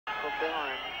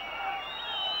behind.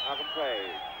 Malcolm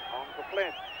Page. On for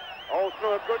Flynn. Oh,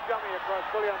 through a good dummy across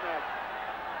Bullion there.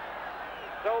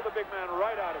 Sold the big man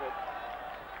right out of it.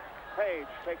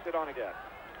 Page takes it on again.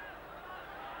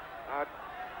 Now,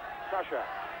 Sasha.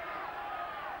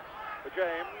 For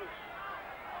James.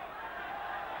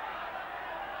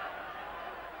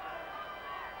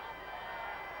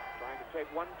 Trying to take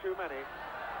one too many.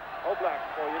 Oblak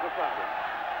for Yugoslavia.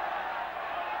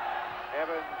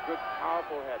 Evans, good,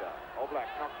 powerful header. Oblak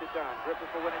knocks it down.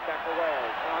 Griffiths will win it back to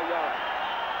Wales. Now Yara.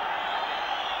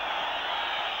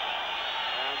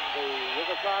 And the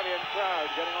Yugoslavian crowd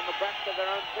getting on the backs of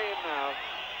their own team now.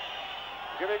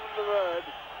 Giving them the word.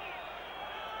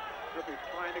 Griffiths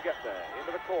trying to get there.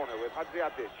 Into the corner with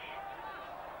Hadziadic.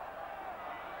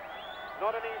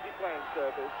 Not an easy playing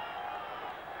surface.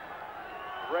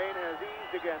 Rain has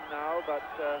eased again now, but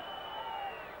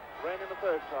rain in the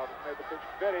first half has made the pitch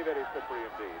very, very slippery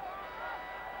indeed.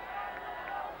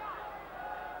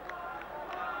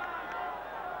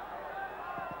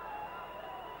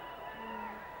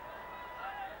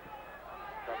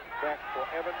 Comes back for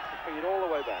Evans to feed all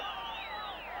the way back.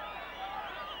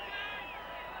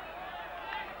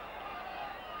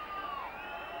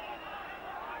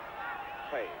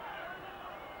 Page.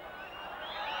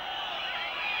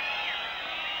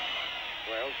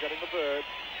 Wales getting the bird.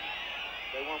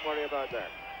 They won't worry about that.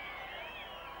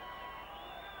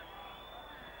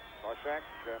 Koshak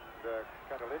and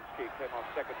Katalinsky came off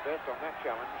second best on that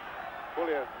challenge.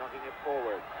 Bullion knocking it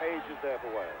forward. Page is there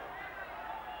for Wales.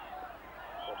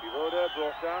 Voda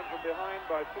brought down from behind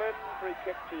by Flynn. Free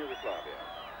kick to Yugoslavia.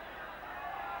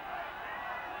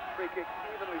 Free kicks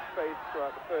evenly spaced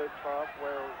throughout the first half.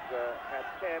 Wales had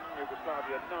 10,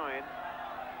 Yugoslavia 9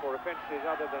 for offences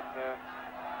other than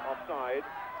offside.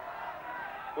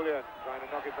 Bullion trying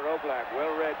to knock it for Oblak.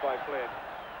 Well read by Flynn.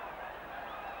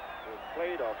 It was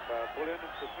played off Bullion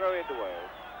to throw into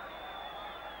Wales.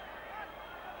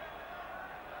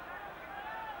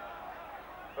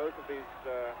 Both of these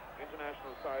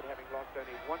international side having lost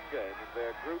only one game in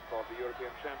their group of the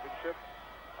European Championship.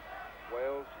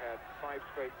 Wales had 5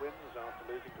 straight wins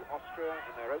after losing to Austria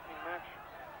in their opening match.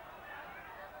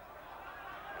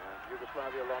 And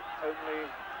Yugoslavia lost only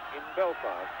in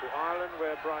Belfast to Ireland,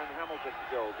 where Brian Hamilton's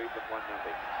goal beat them 1-0.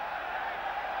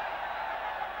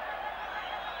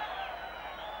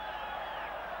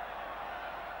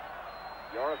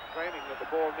 Joris claiming that the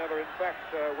ball never in fact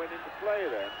went into play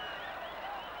then.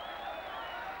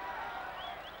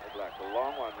 Oblak, a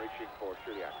long one reaching for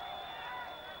Chuliak.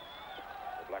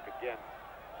 Oblak again.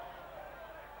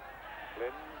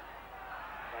 Flynn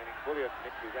claiming Bullion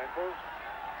nicked his ankles.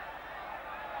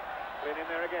 Flynn in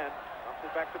there again. Knocks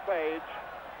it back to Page.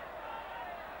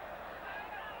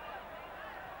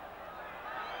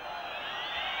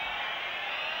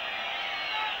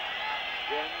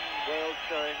 Again, Wales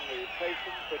showing the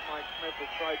patience that Mike Smith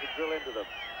has tried to drill into them.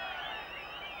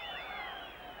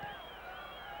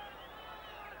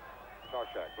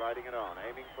 Koshak gliding it on,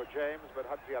 aiming for James, but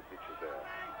Hadziadic is there.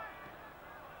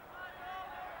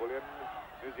 Bullion,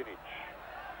 Muzinic.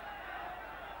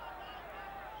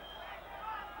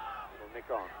 Little nick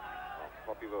on.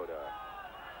 Poppy Voda.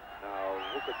 Now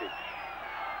Vukotic.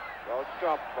 Well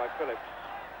stopped by Phillips.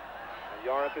 And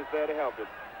Yorip is there to help him.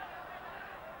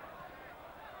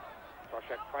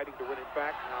 Koshak fighting to win it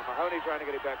back. Now Mahoney trying to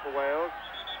get it back for Wales.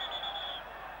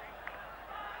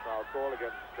 Foul call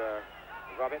against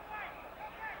Zabit.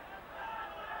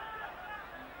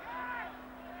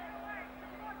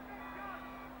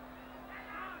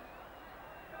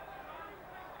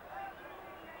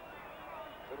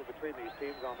 Between these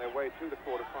teams on their way to the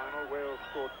quarterfinal. Wales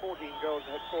scored 14 goals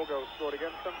and had 4 goals scored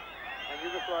against them, and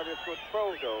Yugoslavia scored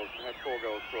 12 goals and had 4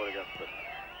 goals scored against them.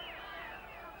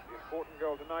 The important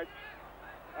goal tonight,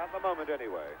 at the moment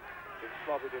anyway, is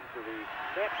slotted into the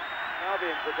net, now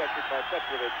being protected by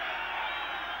Petrovic.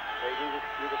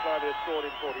 Yugoslavia scored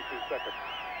in 42 seconds.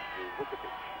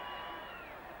 Vukotic.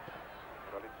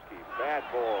 Rolinsky, bad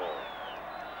ball.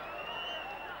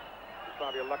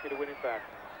 Yugoslavia lucky to win it back.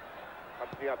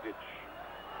 Hadziadic.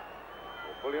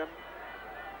 Bullion.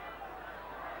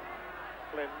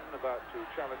 Flynn about to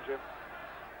challenge him.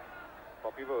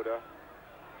 Poppy Voda.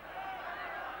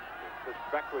 Pushed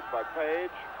backwards by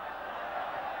Page.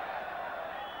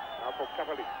 Now for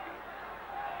Katalinsky.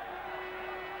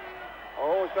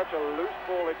 Oh, such a loose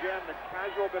ball again. A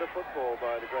casual bit of football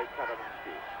by the great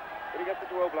Katalinsky. But he gets it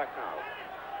to Oblak now.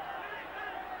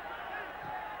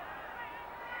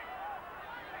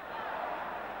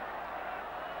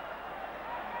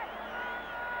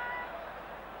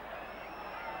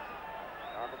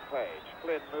 Page.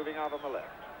 Flynn moving out on the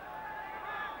left.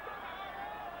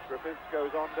 Griffiths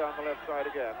goes on down the left side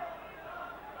again.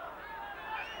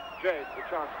 James, a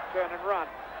chance to turn and run.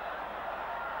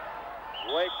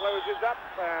 Way closes up,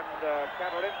 and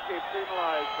Karolinski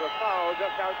penalized for a foul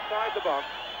just outside the box.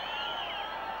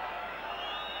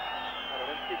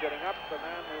 Karolinski getting up, the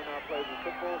man who now plays the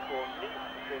football for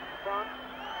Nice in France.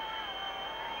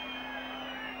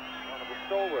 One of the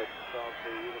stalwarts of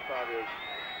the Yugoslavia's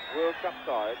World Cup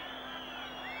side.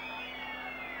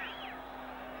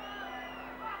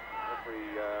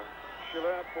 Referee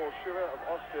Paul Schiller of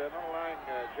Austria, not allowing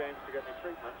James to get any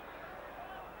treatment.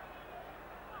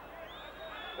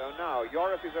 So now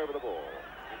Joris is over the ball.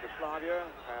 Yugoslavia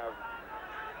have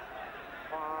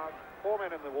four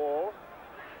men in the wall,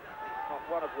 not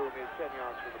one of whom is 10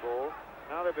 yards from the ball.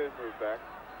 Now they're being moved back.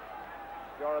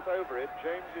 Joris over it.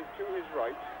 James is to his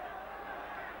right.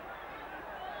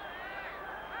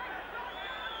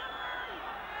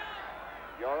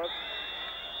 Joris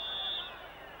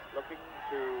looking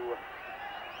to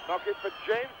knock it for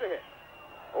James to hit.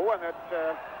 Oh, and that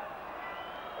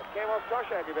came off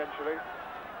Toshak eventually.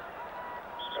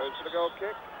 Goes for the goal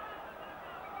kick.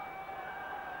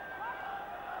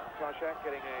 Toshak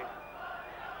getting a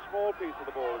small piece of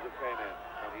the ball as it came in,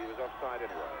 and he was offside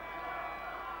anyway.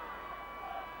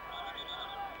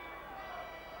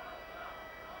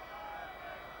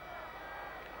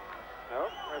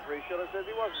 No, referee Schiller says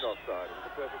he wasn't offside. It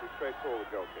was a perfectly straightforward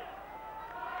goal kick.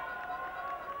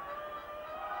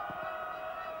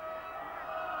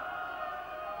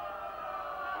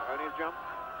 Mahoney's jump.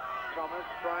 Thomas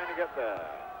trying to get there,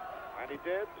 and he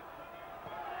did.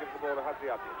 Gives the ball to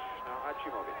Hadziatic. Now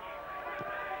Achimovic.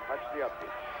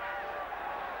 Hadziatic.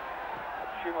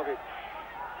 Achimovic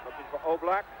looking for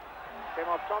Oblak. Came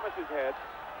off Thomas's head.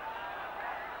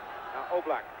 Now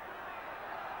Oblak.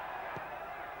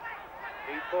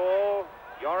 Deep ball.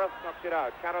 Joris knocks it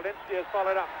out. Karolinski has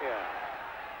followed up here.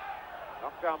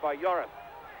 Knocked down by Joris.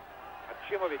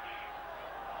 Achimovic.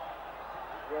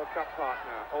 World Cup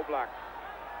partner, Oblak.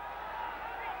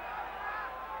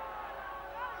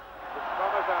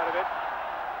 Thomas out of it.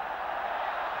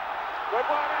 Good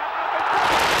one out.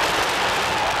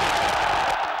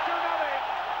 2-0.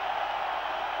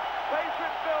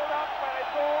 Patient build up, and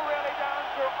it's all really down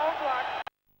to Oblak.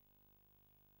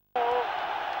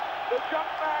 The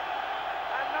jump back,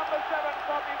 and number 7,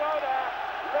 Bobby Voda,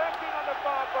 lurking on the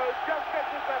far post, just gets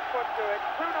his left foot to it.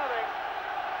 2-0.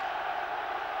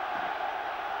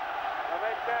 And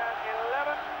they stand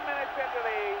 11 minutes into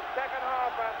the second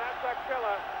half, and that's a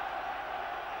killer.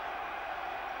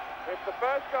 If the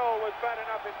first goal was bad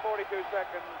enough in 42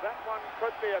 seconds, that one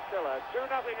could be a killer. 2-0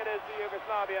 it is to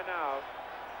Yugoslavia now.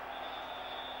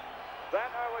 That,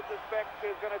 I would suspect,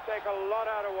 is going to take a lot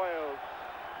out of Wales.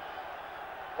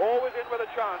 Always in with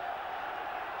a chance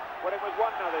when it was 1-0.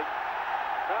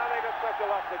 Now they've got such a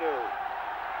lot to do.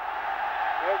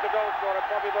 There's the goal scorer,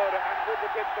 Bobby Voda, and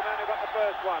Vukovic, the man who got the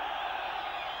first one.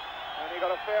 And he got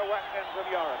a fair whack in from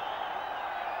Joris.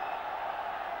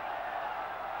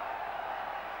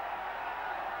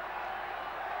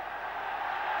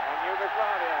 And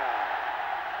Yugoslavia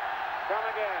come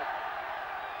again.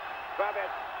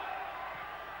 Babic.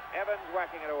 Evans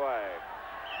whacking it away.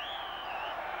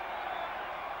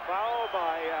 Foul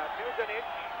by Nuzanic,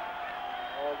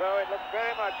 although it looks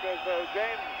very much as though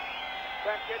James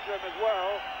backed into him as well.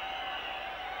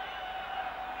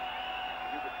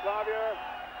 Yugoslavia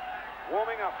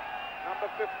warming up. Number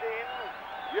 15,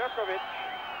 Jurkovic.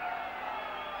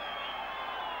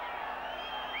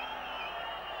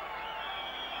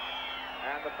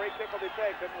 And the free kick will be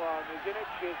taken while Nuzanic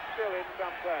is still in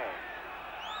some pain.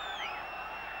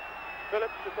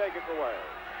 Phillips to take it for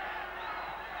Wales.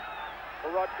 For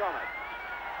Rod Thomas.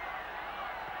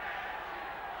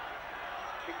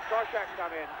 Toshak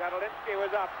come in. Karolinski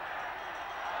was up.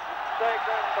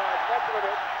 Taken by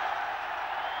Petrovic.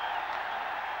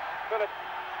 Phillips.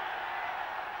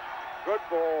 Good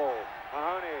ball.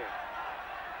 Mahoney.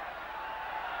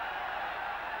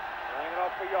 Laying it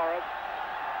off for Joris.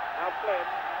 Now Flynn.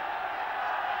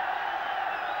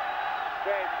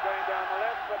 James going down the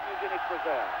left, but Nuzanic was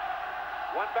there.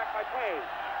 One back by Page.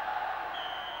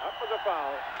 Up was a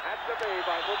foul. Had to be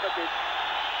by Vukovic.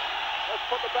 Let's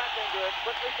put the back into it.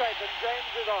 Quickly taken.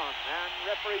 James is on. And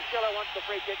referee Schiller wants the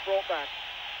free kick brought back.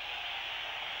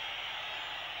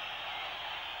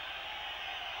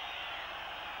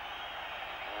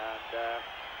 And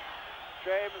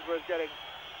James was getting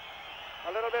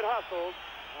a little bit hustled.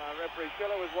 Referee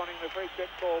Schiller was wanting the free kick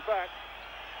called back.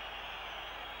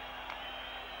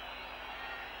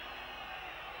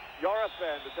 Joris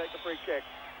then to take the free kick.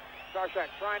 Toshak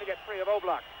trying to get free of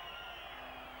Oblak.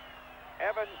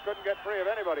 Evans couldn't get free of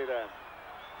anybody then.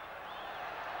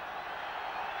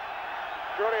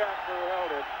 Shuriak who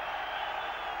held it.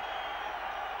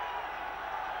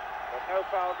 But no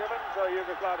foul given, so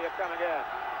Yugoslavia come again.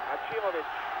 Achimovic.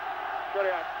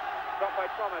 Shuriak. Stopped by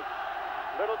Thomas.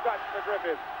 Little touch for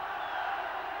Griffith.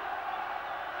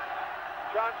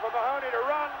 Chance for Mahoney to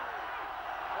run.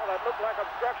 Well, that looked like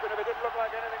obstruction if it didn't look like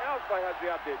anything else by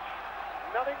Hadziabdic.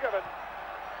 Nothing given.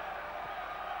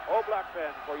 Oblak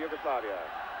then for Yugoslavia.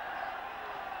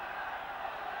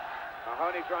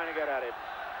 Mahoney trying to get at it.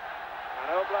 And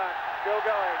Oblak still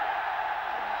going.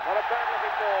 What a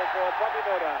bad-looking ball for Bobby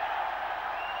Voda.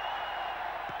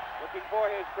 Looking for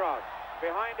his cross.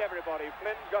 Behind everybody.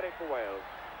 Flynn's got it for Wales.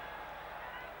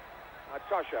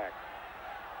 Toshak.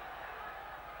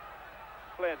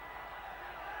 Flynn.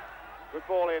 Good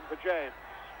ball in for James.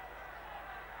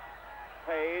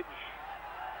 Page.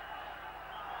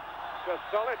 Just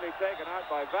solidly taken out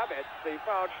by Babbitt. The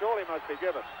foul surely must be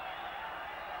given.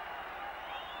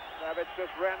 Babbitt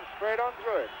just ran straight on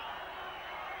through it.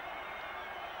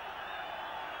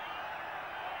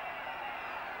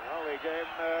 Well, the game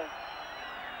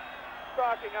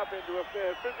starting up into a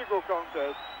fair physical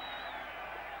contest.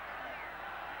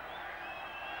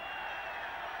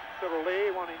 Cyril Lee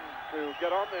wanting to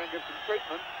get on there and give some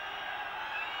treatment.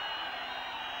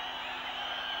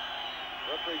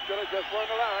 Referee Schiller just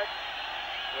won't allow it.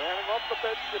 They're having off the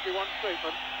pitch if he wants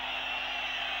treatment.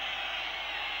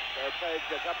 So Page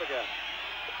gets up again.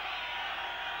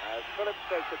 As Phillips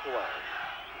takes it away.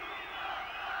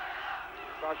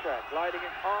 Toshak gliding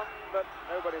it on, but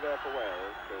nobody there for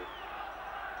Wales to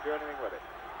do anything with it.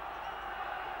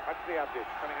 Hadziabdic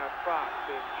coming out fast,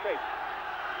 being chased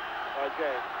by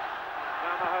James.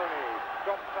 Now Mahoney,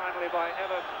 stopped finally by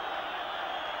Evans.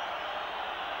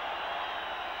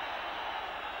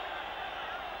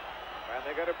 And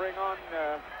they're going to bring on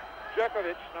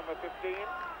Djokovic, number 15.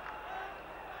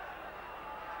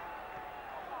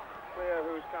 Clear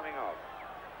who's coming off.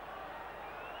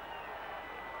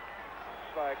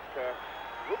 Looks like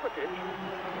Vukovic.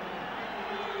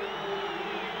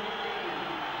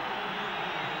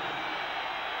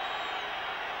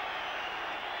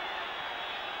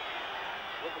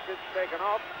 Taken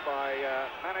off by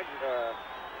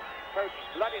coach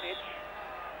Vladinic,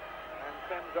 and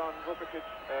sends on Vukovic,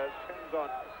 sends on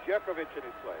Djokovic in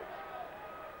his place.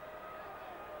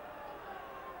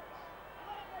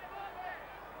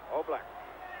 Oblak.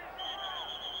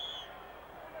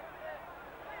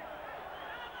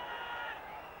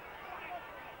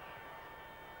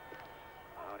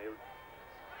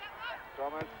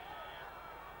 Thomas,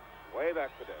 way back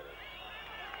to Davis.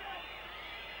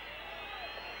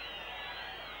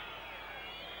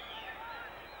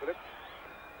 Phillips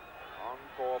on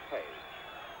for Page.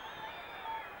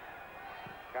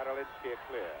 Karolinski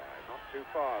clear, not too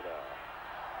far though.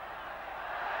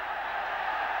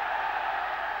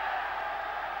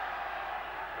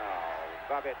 Now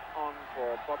Babbitt on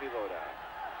for Bobby Voda.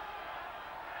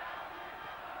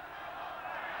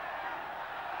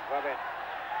 Babbitt.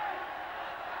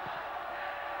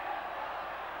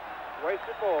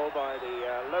 Wasted ball by the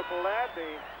local lad,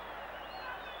 the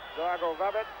Drago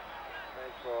Babbitt.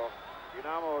 Plays for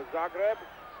Dinamo Zagreb.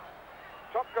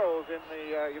 Top goals in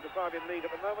the Yugoslavian league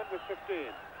at the moment with 15.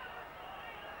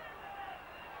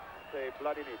 Say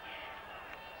Vladinic,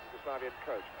 Yugoslavian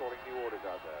coach, calling new orders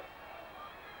out there.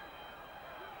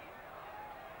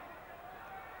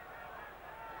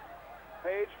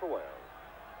 Page for Wales.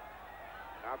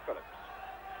 Now Phillips.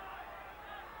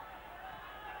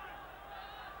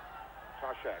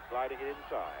 Toshak gliding it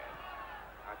inside.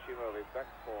 Achimovic back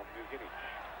for Muzinic.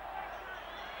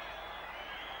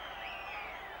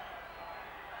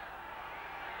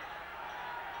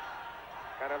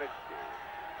 Karolinski.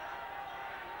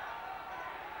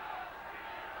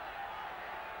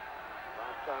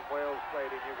 Last time Wales played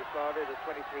in Yugoslavia, just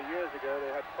 23 years ago, they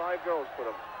had 5 goals put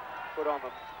on them.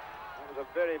 It was a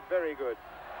very, very good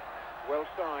Welsh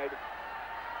side.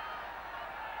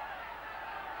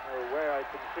 No way I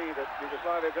can see that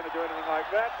Yugoslavia are going to do anything like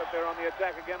that, but they're on the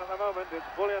attack again at the moment. It's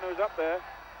Bullion who's up there.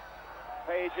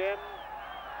 Page in.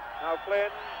 Now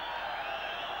Flynn.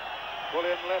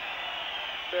 Bullion left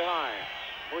behind.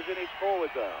 Muzinic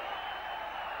forward though.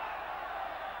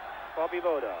 Bobby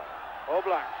Voda.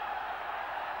 Oblak.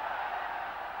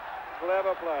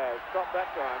 Clever player. Stopped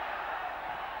that time.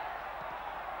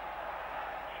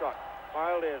 Shot.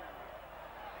 Piled in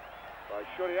by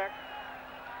Shuriak.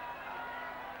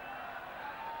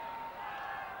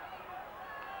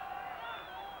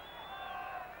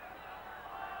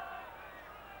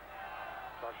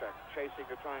 Toshak chasing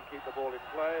to try and keep the ball in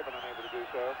play, but unable to do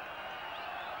so.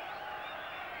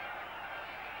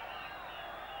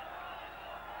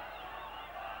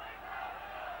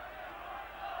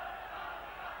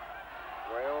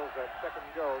 Wales, that second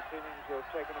goal seeming to have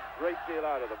taken a great deal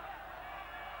out of them.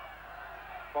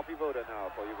 Poppy Voda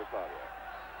now for Yugoslavia.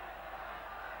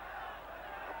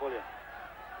 Napoleon.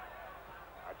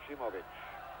 Achimovic.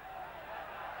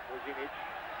 Muzinic.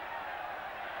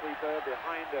 Sweeper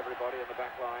behind everybody in the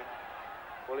back line.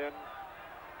 Napoleon.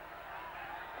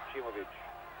 Achimovic.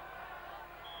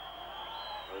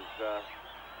 Was a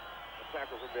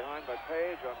tackle from behind by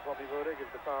Page on Poppy Voda,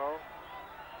 gives the foul.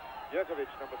 Jerkovic,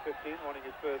 number 15, wanting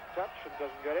his first touch and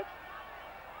doesn't get it.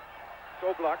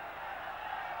 Oblak.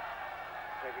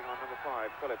 Taking on number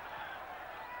 5, Phillips.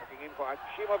 Looking in for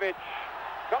Achimovic.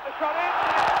 Got the shot in!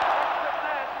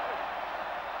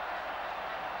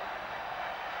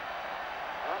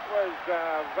 That was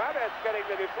Vadet getting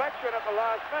the deflection at the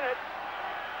last minute.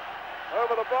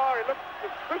 Over the bar, he looked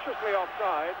suspiciously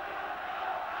offside.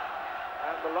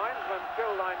 And the linesman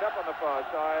still lined up on the far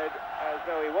side as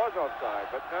though he was offside.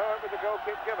 But no, it was a goal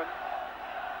kick given.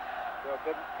 So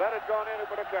if that had gone in, it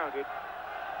would have counted.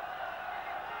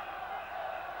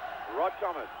 Rod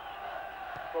Thomas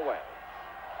for Wales.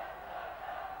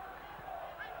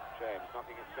 James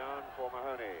knocking it down for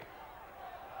Mahoney.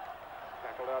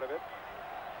 Tackled out of it.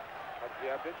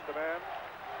 Hadziabic, the man.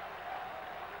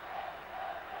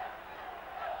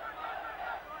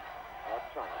 Rod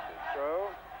Thomas'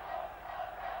 throw.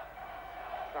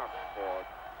 Tough for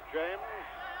James.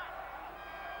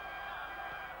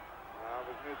 Now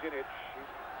with Muzinic. He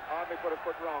hardly put a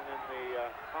foot wrong in the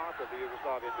heart of the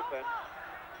Yugoslavian defense.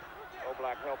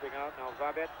 Oblak helping out. Now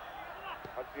Vadet.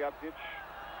 Hadziabic.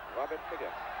 Vadet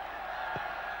again.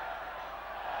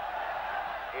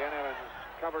 Ian Evans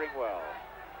covering well.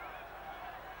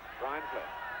 Brian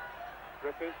Flynn.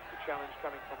 Griffiths, the challenge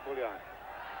coming from Bullion.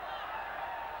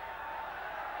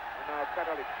 And now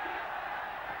Katalitsky.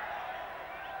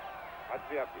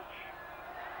 Hadziabic.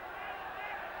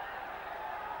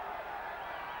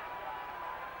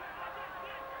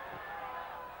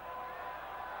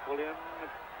 Bullion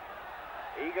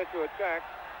eager to attack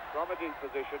from a deep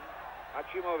position.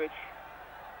 Achimovic.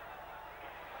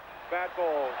 Bad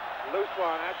ball. Loose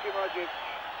one. Achimovic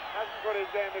hasn't put his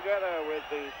game together with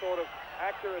the sort of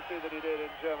accuracy that he did in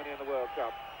Germany in the World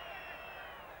Cup.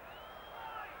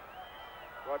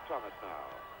 Rod Thomas now.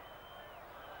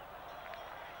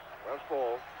 Welsh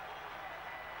ball.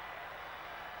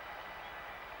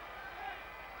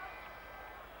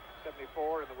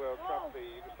 '74 in the World Cup, the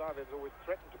Yugoslavians always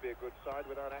threatened to be a good side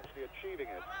without actually achieving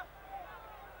it.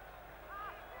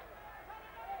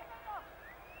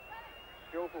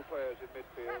 Skillful players in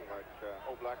midfield like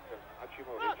Oblak and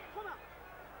Achimovic.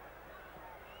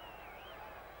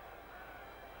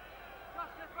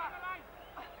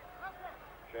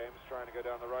 James trying to go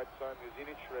down the right side.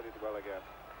 Muzinic ready to well again.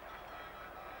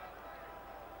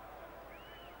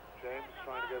 James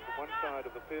trying to go from one side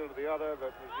of the field to the other, but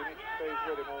Muzinic stays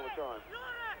with him all the time.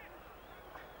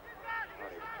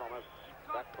 Mahoney for Thomas,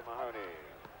 back for Mahoney.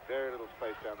 Very little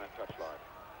space down that touchline.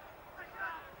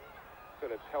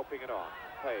 Phillips helping it on.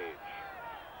 Page.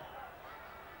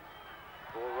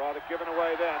 Ball rather given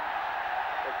away then.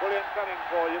 But Bullion coming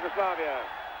for Yugoslavia.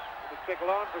 The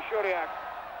tickle on for Shuriak.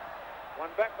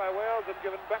 Won back by Wales and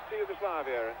given back to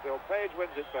Yugoslavia until Page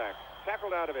wins it back.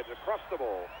 Tackled out of it, across the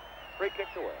ball. Free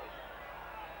kick to Wales.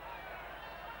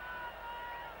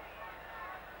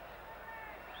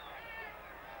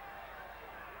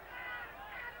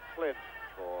 Flynn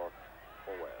for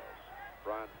Wales.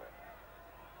 Brian Flynn.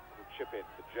 Little chip in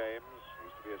to James,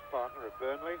 used to be his partner at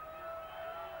Burnley.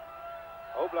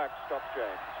 Oblak stops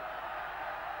James.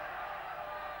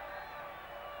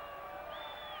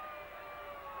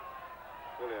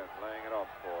 Bullion laying it off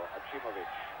for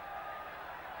Achimovic.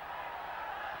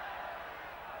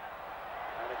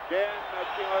 And again,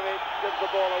 Achimovic gives the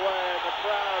ball away, and the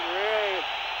crowd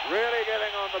really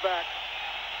getting on the back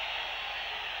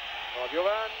of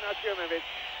Jovan Achimovic.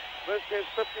 This is his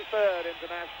 53rd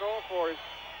international for his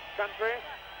country,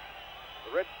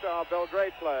 the Red Star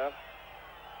Belgrade player.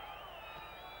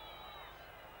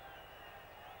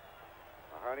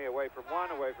 Mahoney away from one,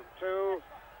 away from two.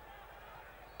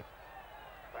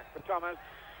 Back for Thomas,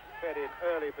 fed in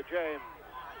early for James.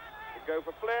 To go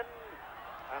for Flynn,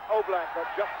 and Oblak got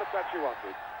just the touch he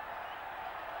wanted.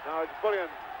 Now it's Bullion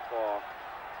for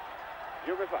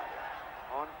Yugoslavia.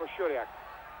 On for Shuriak.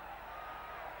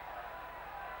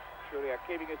 Shuriak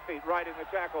keeping his feet right in the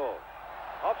tackle.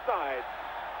 Offside.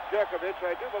 Jerkovic,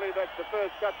 I do believe that's the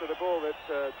first touch of the ball that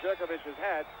Jerkovic has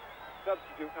had.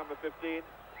 Substitute number 15.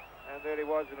 And there he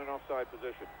was in an offside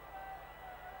position.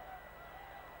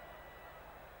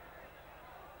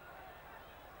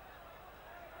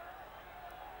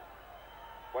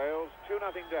 Wales 2-0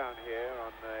 down here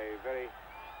on a very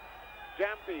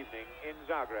damp evening in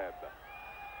Zagreb.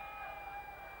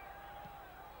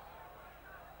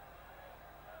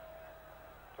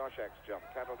 Toshak's jump.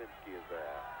 Karolinski is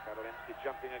there. Karolinski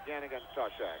jumping again against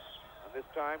Toshak. And this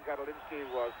time Karolinski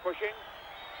was pushing.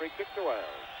 Free kick to Wales.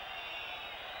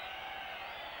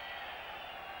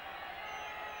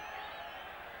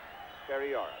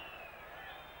 Terry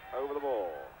Yorath. Over the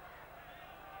ball.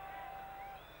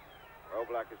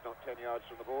 Oblak is not 10 yards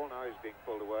from the ball. Now he's being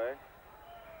pulled away.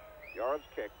 Yorath's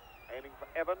kick. Aiming for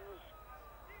Evans.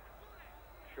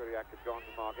 Shuriak has gone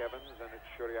to Mark Evans, and it's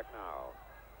Shuriak now.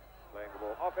 Laying the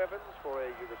ball off Evans for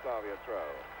a Yugoslavia throw.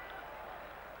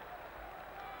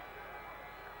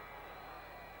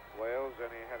 Wales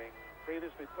only having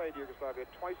previously played Yugoslavia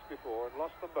twice before and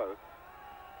lost them both.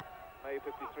 May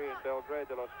 53 in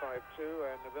Belgrade, they lost 5-2,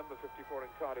 and November 54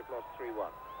 in Cardiff, lost 3-1.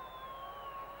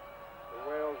 So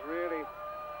Wales really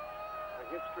a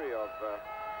history of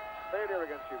failure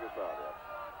against Yugoslavia.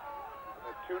 And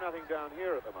they're 2-0 down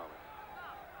here at the moment.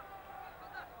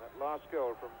 That last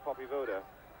goal from Poppy Voda,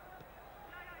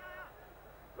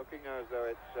 looking as though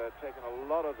it's taken a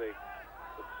lot of the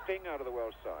sting out of the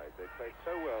Welsh side. They played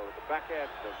so well at the back end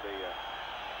of the...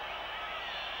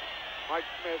 Mike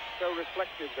Smith so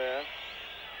reflective there,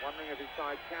 wondering if his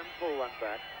side can pull one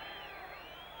back.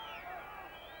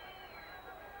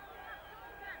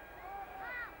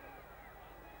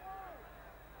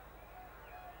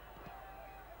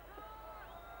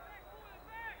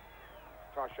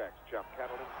 Toshak's jump.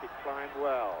 Karolinski climbed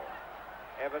well.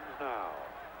 Evans now.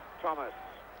 Thomas.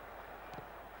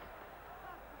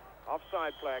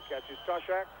 Offside player catches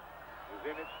Toshak.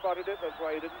 Zinic spotted it, that's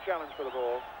why he didn't challenge for the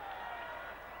ball.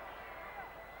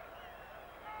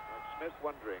 And Smith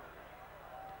wondering.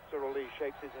 Cyril Lee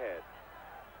shakes his head.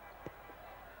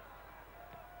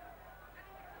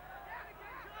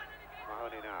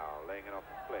 Mahoney now, laying it off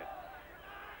to Flynn.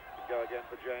 To go again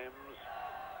for James.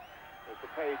 There's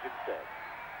the Page instead.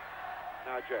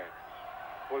 Now James.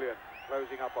 Bullion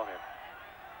closing up on him.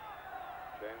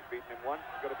 James beaten him once,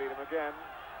 got to beat him again.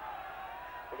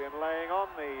 Bullion laying on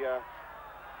the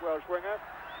Welsh winger.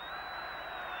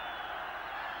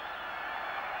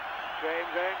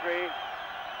 James angry.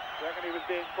 Reckon he was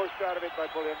being pushed out of it by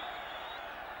Bullion.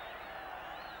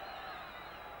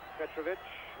 Petrovic,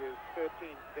 his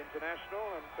 13th international,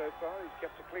 and so far he's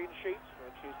kept a clean sheet,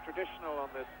 which is traditional on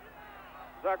this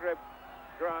Zagreb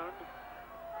ground.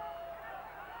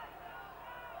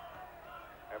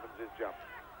 Evans' jump.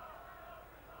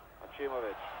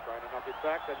 Hachimovic trying to knock it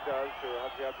back, and does to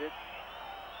Hadziadzic.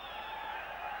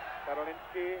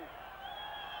 Karolinski.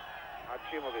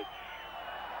 Hachimovic.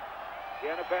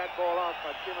 Again a bad ball off.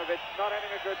 Hachimovic not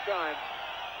having a good time.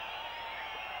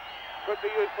 Could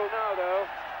be useful now though.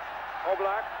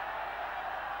 Oblak.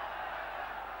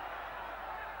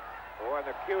 Oh, and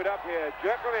they're queued up here.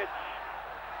 Djokovic.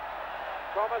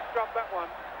 Thomas dropped that one.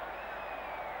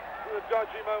 It was a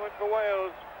dodgy moment for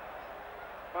Wales.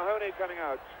 Mahoney coming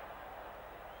out.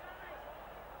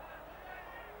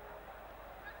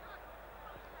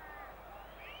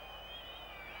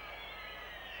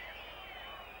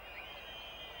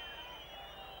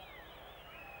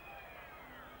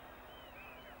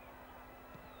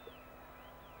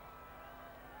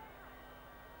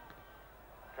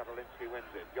 Karolinski wins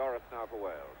it. Yorath now for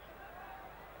Wales.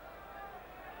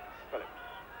 Phillips.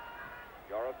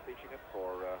 Yorath teaching it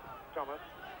for Thomas.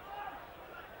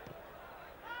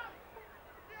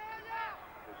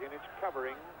 Zinic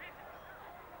covering.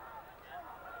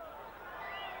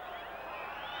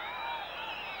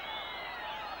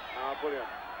 Now Bullion.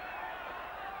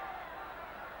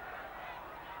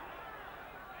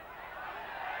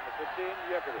 The 15,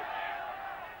 Djokovic.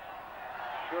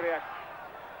 Shuriak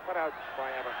cut out by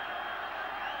Evans.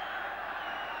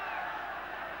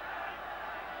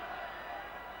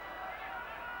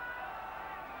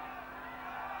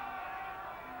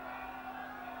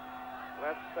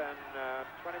 Less than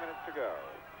 20 minutes to go.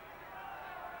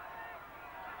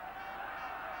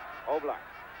 Oblak.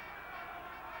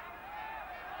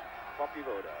 Poppy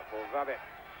Voda for Vavek.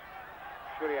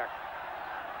 Shuriak.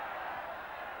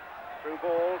 Through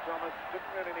ball. Thomas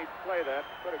didn't really need to play that.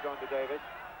 Could have gone to David.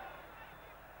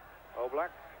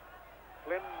 Oblak.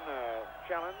 Flynn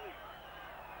challenge.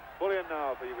 Bullion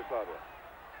now for Yugoslavia.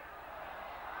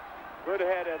 Good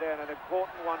header then, an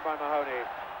important one by Mahoney.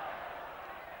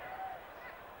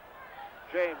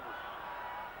 James.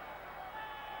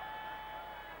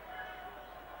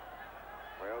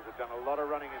 Wales have done a lot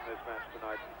of running in this match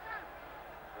tonight.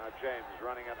 Now James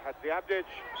running at Hadziadzic.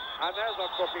 And there's a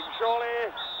booking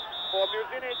surely for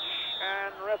Muzinic.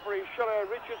 And referee Schuller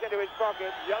reaches into his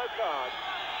pocket. Yellow card.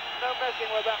 No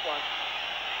messing with that one.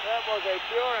 That was a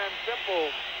pure and simple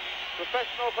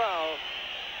professional foul.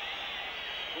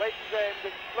 Leighton James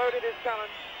exploded his talent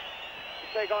to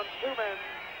take on two men,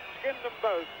 skinned them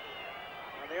both,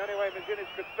 and the only way Muzinic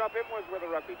could stop him was with a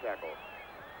rugby tackle.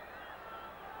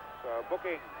 So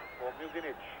booking for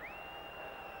Muzinic.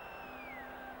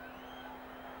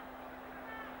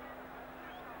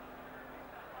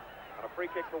 And a free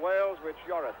kick for Wales, which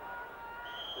Yoreth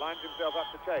lines himself up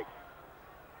to take.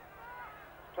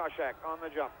 Toshak on the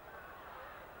jump.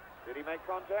 Did he make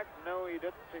contact? No, he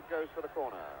didn't. It goes for the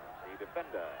corner. The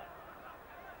defender.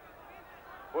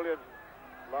 Bullion,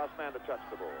 last man to touch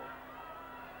the ball.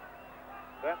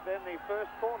 That then the first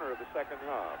corner of the second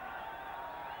half.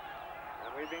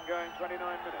 And we've been going 29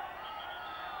 minutes.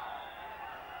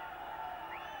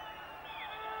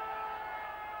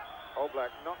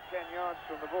 Oblak not 10 yards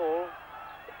from the ball.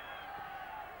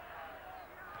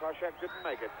 Toshak didn't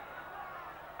make it.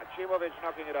 Achimovic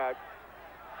knocking it out.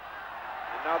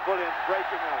 And now Bullion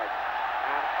breaking out.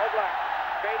 And Oblak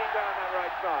skating down that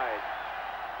right side.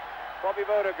 Bobby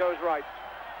Voda goes right.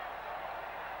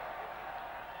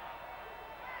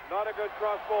 Not a good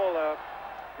cross ball there.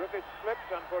 Griffiths slipped,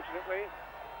 unfortunately.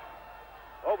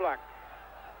 Oblak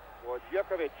towards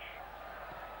Jukovic.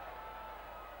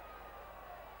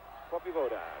 Bobby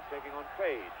Voda taking on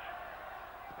Page.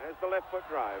 There's the left foot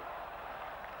drive.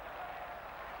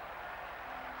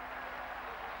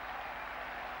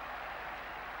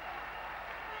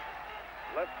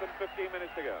 Less than 15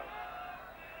 minutes to go.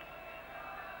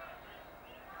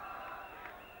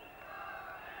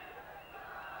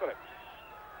 Phillips.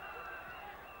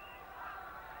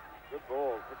 Good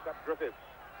ball. Picks up Griffiths.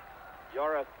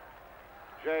 Yoreth.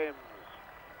 James.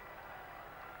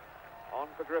 On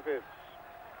for Griffiths.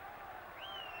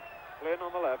 Flynn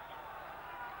on the left.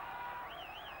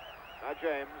 Now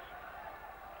James.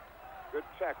 Good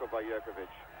tackle by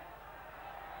Jukovic.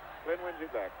 Flynn wins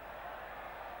it back.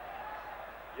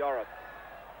 Yoreth.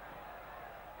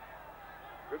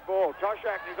 Good ball.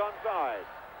 Toshak is onside.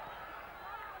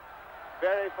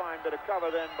 Very fine bit of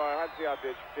cover then by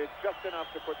Hadziadzic. Did just enough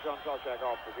to put John Toshak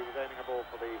off as he was aiming a ball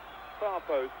for the far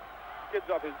post. Skids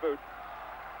off his boot.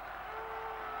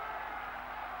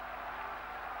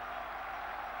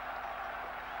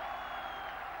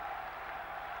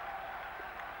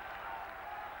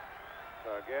 So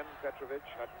again, Petrovic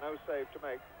had no save to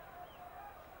make.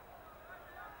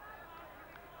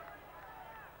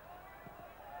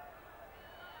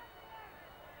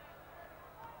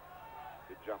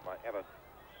 Jump by Evans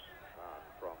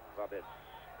from Vabis.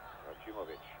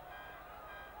 Achimovic.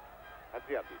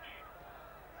 Hadziadzic.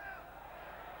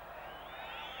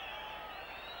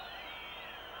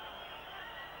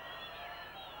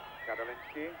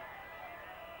 Kadalinsky.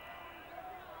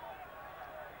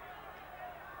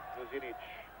 Muzinic.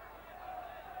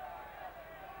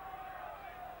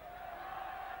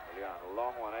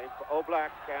 Long one, aimed for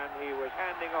Oblak, and he was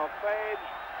handing off Page.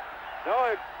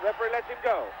 No, referee lets him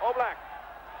go. Oblak.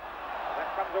 That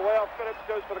comes away off Phillips,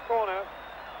 goes for the corner.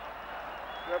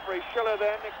 Referee Schiller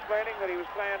then explaining that he was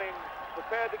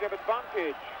prepared to give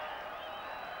advantage.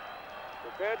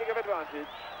 Prepared to give advantage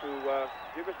to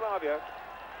Yugoslavia.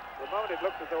 For the moment it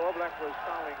looked as though Oblak was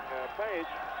fouling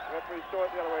Page. The referee saw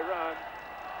it the other way round.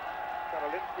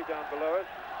 Karolinsky down below us.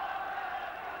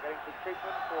 Getting some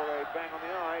treatment for a bang on the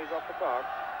eye. He's off the park.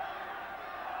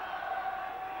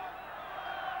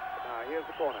 Now here's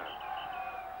the corner.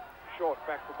 Short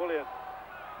back for Bullion.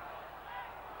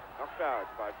 Knocked out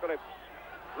by Phillips.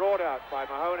 Brought out by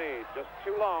Mahoney. Just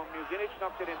too long. Muzinic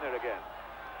knocked it in there again.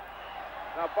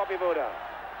 Now Bobby Voda.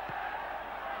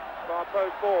 Far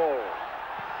post ball.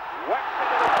 Whacked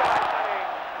into the side netting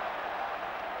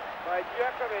by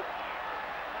Jukovic.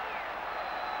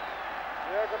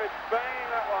 Jukovic banging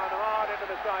that one hard into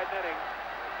the side netting.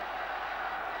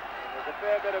 And there's a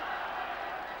fair bit of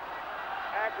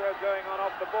aggro going on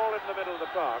off the ball in the middle of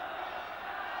the park.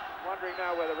 Wondering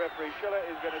now whether referee Schiller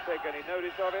is going to take any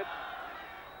notice of it.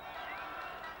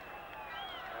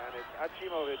 And it's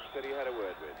Achimovic that he had a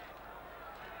word with.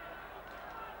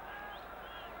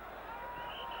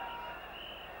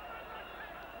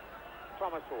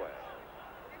 Thomas for Wales.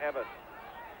 Evans.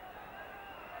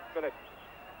 Phillips.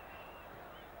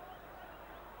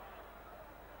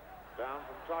 Down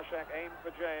from Toshak, aimed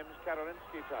for James.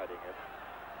 Karolinsky tiding it.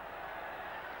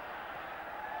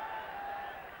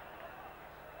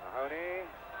 Mahoney.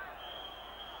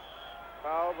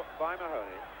 Foul by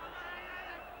Mahoney.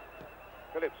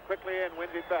 Phillips quickly in,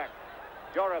 wins it back.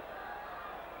 Yoreth.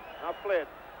 Now Flynn.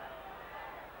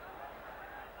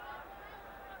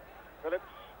 Phillips.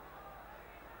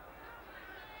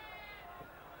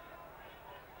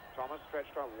 Thomas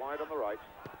stretched out wide on the right.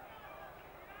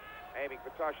 Aiming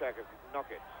for Tarshak as knock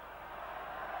it.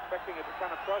 Expecting it to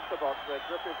come across the box where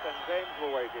Griffiths and James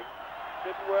were waiting.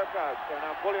 Didn't work out, so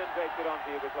now Bullion takes it on to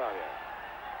Yugoslavia.